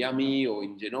 they're in Miami or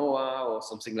in Genoa or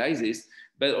something like this.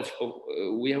 But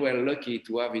we were lucky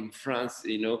to have in France,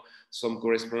 some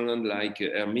correspondent like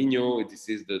Herminio. This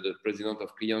is the president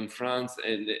of Client France,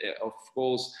 and of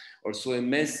course also in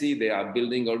Messi. They are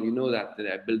building all, that they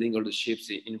are building all the ships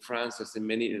in France,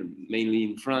 mainly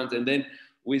in France. And then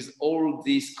with all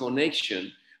this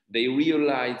connection, they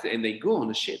realized, and they go on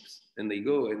the ships, and they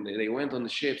went on the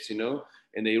ships,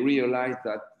 and they realized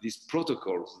that these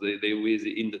protocols, they were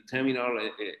in the terminal,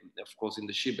 of course in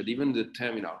the ship, but even the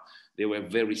terminal, they were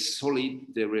very solid,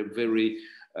 they were very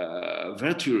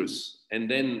virtuous, and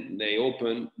then they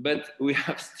opened. But we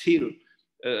have still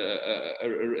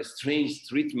a strange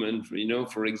treatment,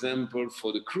 for example,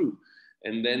 for the crew.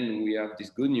 And then we have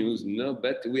this good news,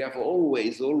 but we have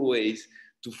always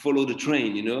to follow the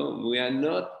train, we are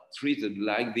not treated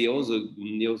like the other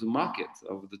market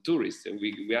of the tourists. And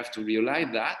we have to realize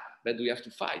that, but we have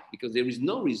to fight, because there is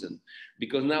no reason.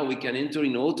 Because now we can enter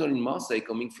in a hotel in Marseille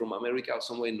coming from America or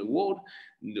somewhere in the world.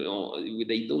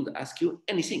 They don't ask you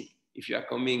anything. If you are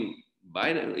coming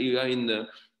you are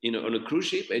on a cruise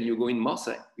ship and you go in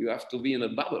Marseille, you have to be in a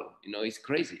bubble. It's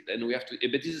crazy. Then we have to,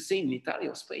 but it's the same in Italy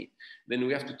or Spain. Then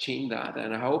we have to change that.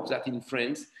 And I hope that in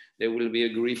France, there will be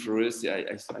agree for us. I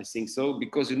think so,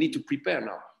 because you need to prepare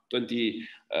now,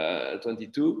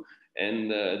 2022. And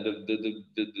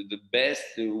the best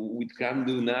we can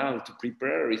do now to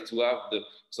prepare is to have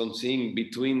something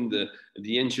between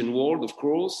the ancient world, of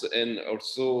course, and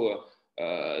also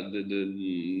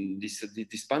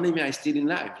this pandemic is still in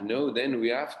life, you know. Then we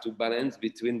have to balance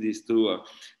between these two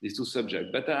subjects.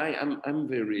 But I'm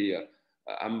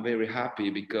very happy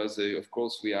because of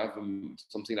course we have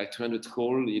something like 200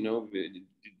 calls, you know,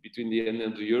 between the end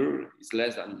of the year. It's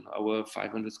less than our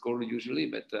 500 calls usually,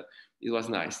 but it was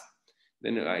nice.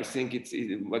 Then I think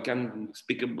I can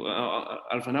speak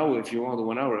half an hour if you want,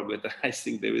 1 hour, but I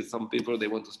think there is some people they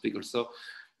want to speak also.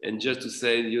 And just to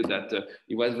say to you that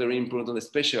it was very important,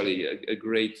 especially a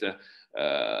great,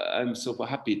 I'm super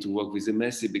happy to work with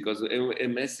MSC because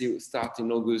MSC started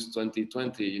in August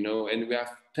 2020, you know, and we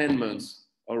have 10 months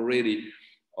already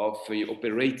of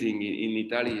operating in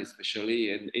Italy,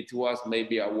 especially. And it was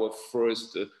maybe our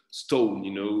first stone,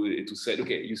 you know, to say,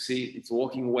 okay, you see, it's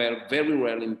working well, very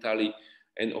well in Italy.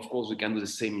 And of course, we can do the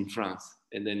same in France.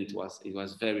 And then it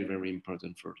was very, very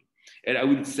important for you. And I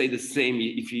would say the same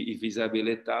if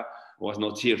Elisabetta was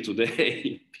not here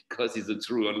today, because it's the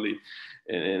true only.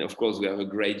 And of course, we have a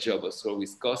great job also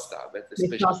with Costa, but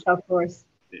especially with Costa, of course.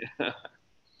 Yeah.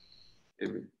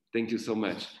 Thank you so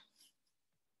much.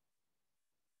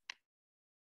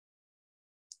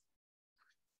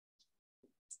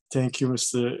 Thank you,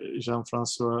 Mr.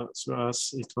 Jean-François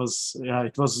Suhas. It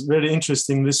was very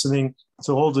interesting listening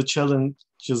to all the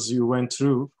challenges you went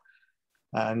through.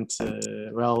 And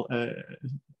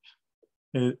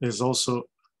as also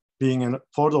being a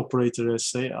port operator,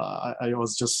 let's say, I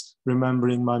was just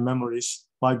remembering my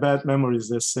bad memories,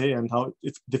 let's say, and how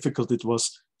difficult it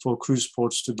was for cruise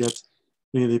ports to get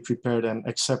really prepared and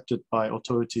accepted by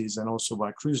authorities and also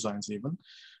by cruise lines even.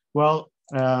 Well,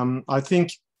 I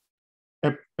think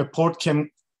a port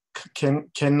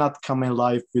cannot come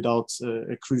alive without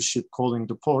a cruise ship calling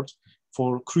the port.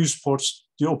 For cruise ports,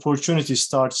 the opportunity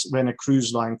starts when a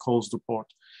cruise line calls the port.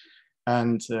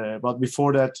 And but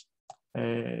before that,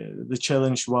 the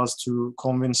challenge was to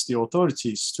convince the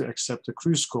authorities to accept a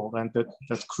cruise call, and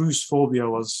that cruise phobia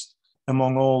was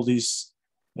among all these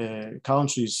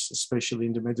countries, especially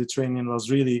in the Mediterranean, was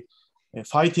really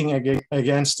fighting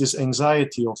against this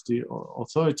anxiety of the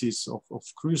authorities of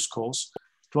cruise calls.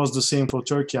 It was the same for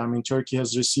Turkey. I mean, Turkey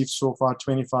has received so far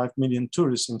 25 million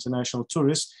tourists, international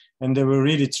tourists, and they were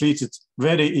really treated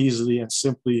very easily and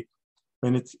simply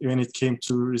when it came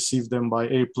to receive them by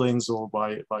airplanes or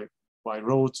by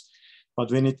road.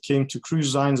 But when it came to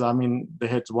cruise lines, I mean, they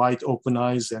had wide open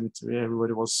eyes and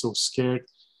everybody was so scared.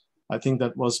 I think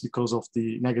that was because of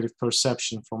the negative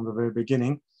perception from the very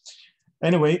beginning.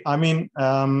 Anyway, I mean,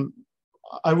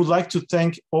 I would like to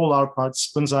thank all our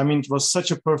participants. I mean, it was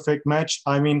such a perfect match.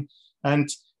 I mean, and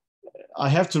I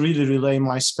have to really relay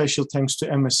my special thanks to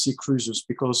MSC Cruises,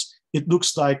 because it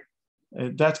looks like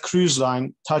that cruise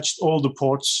line touched all the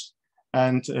ports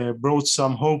and brought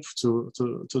some hope to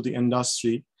the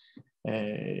industry.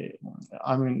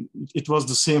 I mean, it was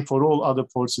the same for all other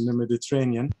ports in the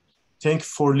Mediterranean. Thank you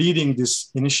for leading this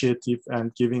initiative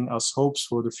and giving us hopes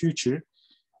for the future.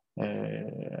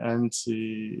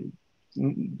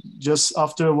 Just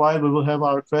after a while, we will have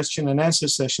our question and answer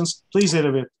sessions. Please,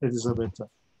 Elisabetta.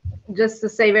 Just to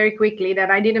say very quickly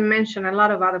that I didn't mention a lot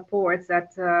of other ports that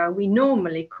we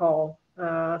normally call,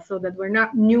 so that were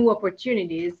not new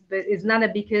opportunities, but it's not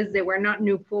because they were not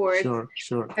new ports.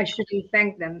 Sure. I shouldn't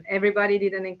thank them. Everybody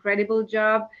did an incredible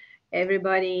job.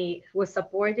 Everybody was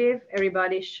supportive.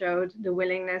 Everybody showed the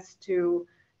willingness to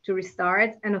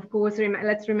restart. And of course,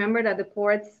 let's remember that the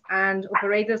ports and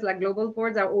operators like global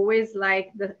ports are always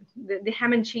like the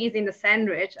ham and cheese in the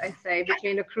sandwich, I say,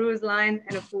 between the cruise line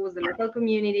and of course the local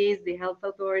communities, the health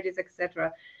authorities,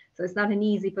 etc. So it's not an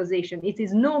easy position. It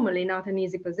is normally not an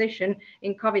easy position.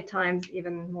 In COVID times,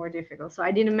 even more difficult. So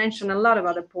I didn't mention a lot of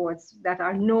other ports that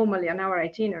are normally on our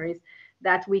itineraries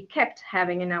that we kept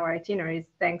having in our itineraries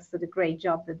thanks to the great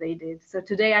job that they did. So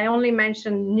today I only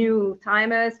mentioned new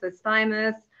timers, first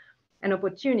timers, and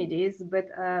opportunities, but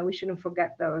we shouldn't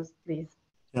forget those, please.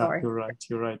 Yeah, sorry.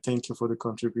 You're right. Thank you for the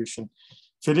contribution.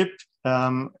 Philippe,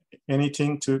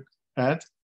 anything to add?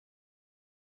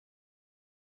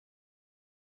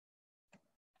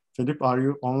 Philippe, are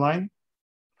you online?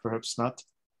 Perhaps not.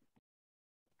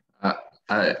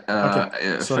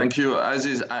 Thank you,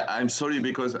 Aziz. I'm sorry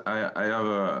because I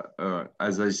have,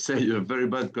 as I say, a very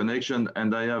bad connection,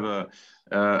 and I have a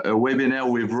webinar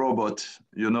with robots,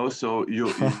 you know, so you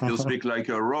speak like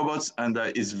a robot, and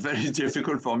it's very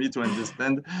difficult for me to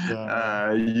understand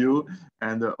you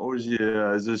and all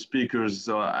the speakers.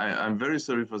 So I'm very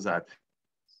sorry for that.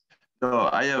 So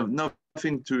I have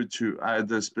nothing to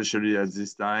add, especially at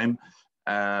this time.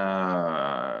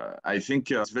 I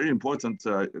think it's very important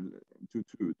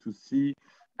to see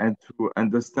and to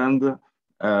understand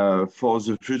for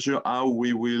the future, how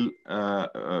we will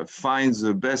find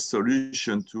the best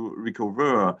solution to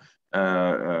recover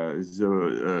the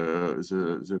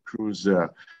cruise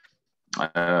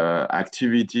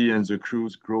activity and the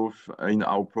cruise growth in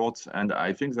our ports. And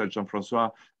I think that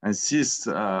Jean-François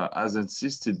has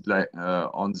insisted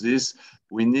on this.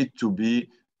 We need to be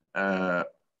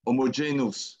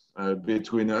homogeneous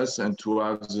between us and to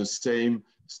have the same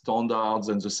standards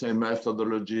and the same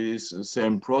methodologies, the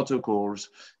same protocols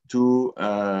to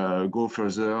go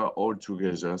further all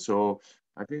together. So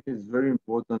I think it's very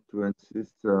important to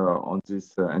insist on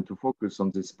this and to focus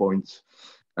on this point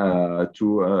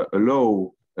to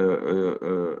allow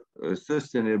a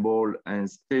sustainable and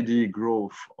steady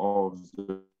growth of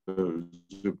the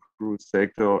cruise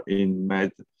sector in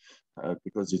Med,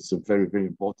 because it's a very, very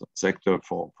important sector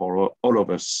for all of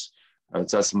us.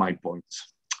 That's my point.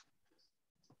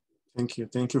 Thank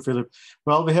you, Philippe.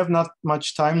 Well, we have not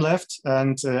much time left,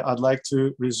 and I'd like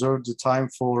to reserve the time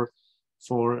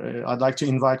I'd like to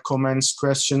invite comments,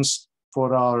 questions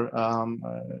for our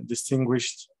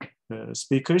distinguished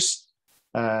speakers.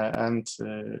 And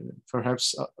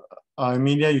perhaps,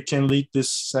 Emilia, you can lead this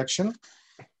section.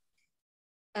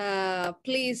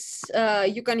 Please,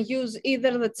 you can use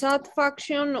either the chat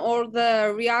function or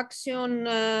the reaction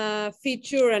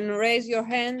feature and raise your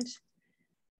hand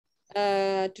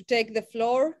to take the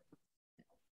floor.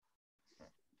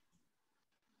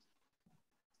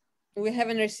 We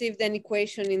haven't received any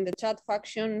question in the chat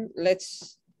function.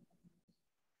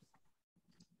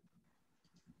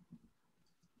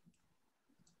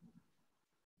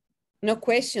 No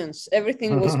questions.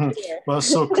 Everything was clear. Well,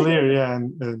 so clear, yeah,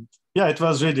 and yeah, it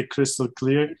was really crystal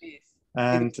clear,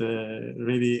 and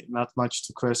really not much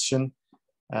to question.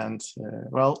 And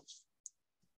well,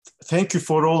 thank you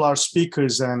for all our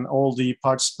speakers and all the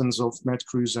participants of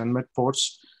MedCruise and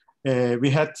MedPorts. We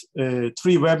had 3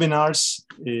 webinars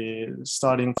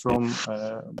starting from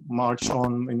March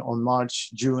on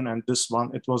March, June, and this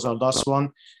one. It was our last one,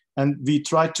 and we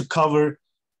tried to cover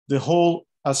the whole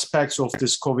aspects of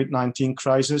this COVID-19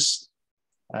 crisis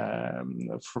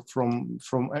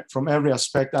from every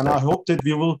aspect. And I hope that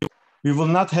we will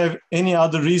not have any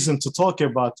other reason to talk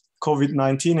about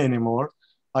COVID-19 anymore.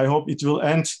 I hope it will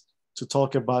end to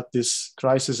talk about this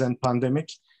crisis and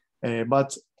pandemic.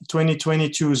 But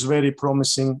 2022 is very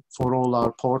promising for all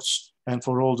our ports and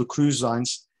for all the cruise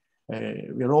lines.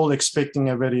 We are all expecting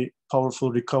a very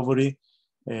powerful recovery.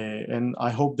 And I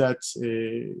hope that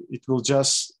it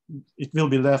will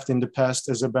be left in the past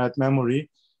as a bad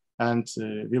memory, and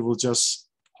we will just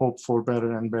hope for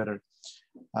better and better.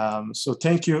 So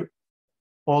thank you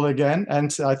all again.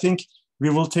 And I think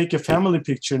we will take a family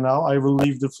picture now. I will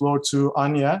leave the floor to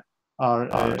Anya, our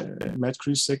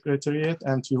MedCruise Secretariat,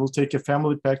 and we will take a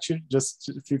family picture, just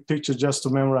a few pictures just to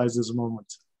memorize this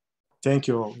moment. Thank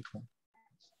you all.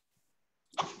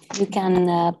 You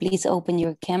can please open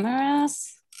your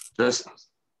cameras.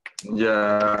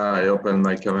 Yeah, I opened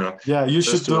my camera. Yeah, you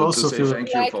should do also.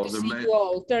 Thank you for the you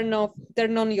all.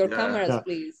 Turn on your cameras,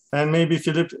 please. And maybe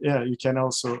Philippe, yeah, you can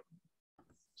also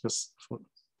just,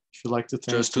 if you like to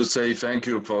thank. Just to say thank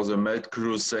you for the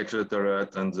MedCruise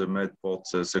Secretariat and the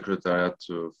MedPorts Secretariat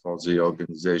for the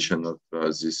organization of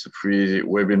these 3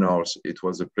 webinars. It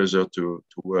was a pleasure to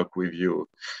work with you,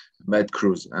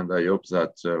 MedCruise, and I hope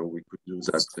that we could do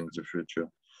that in the future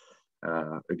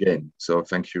again. So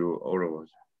thank you all of us.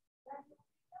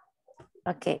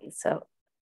 Okay, so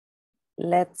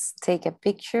let's take a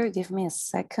picture. Give me a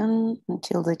second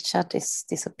until the chat is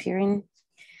disappearing.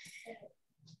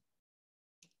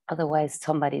 Otherwise,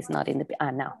 somebody's not in the,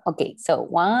 now. Okay, so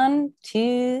 1,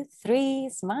 2, 3,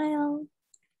 smile.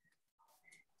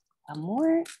 One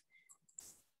more.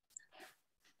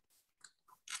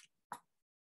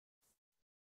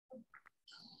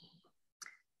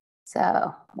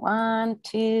 So 1,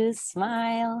 2,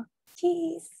 smile,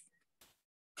 cheese.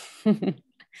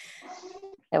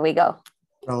 There we go.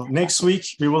 Well, next week,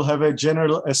 we will have a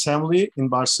general assembly in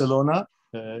Barcelona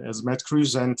as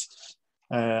MedCruise, and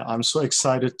I'm so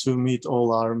excited to meet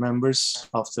all our members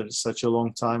after such a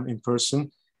long time in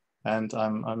person. And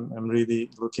I'm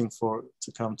really looking forward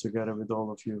to come together with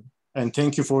all of you. And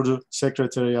thank you for the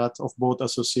secretariat of both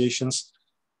associations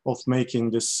of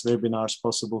making this webinars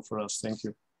possible for us. Thank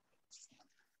you.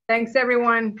 Thanks,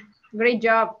 everyone. Great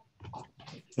job.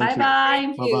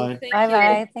 Bye-bye. Bye-bye.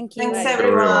 Bye-bye. Thank you. Thanks,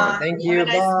 everyone. Thank you.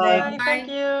 Bye. Thank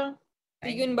you.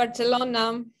 See you in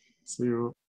Barcelona. See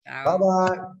you.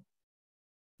 Bye-bye.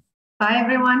 Bye,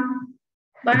 everyone.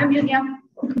 Bye, Amelia.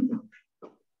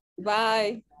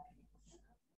 Bye.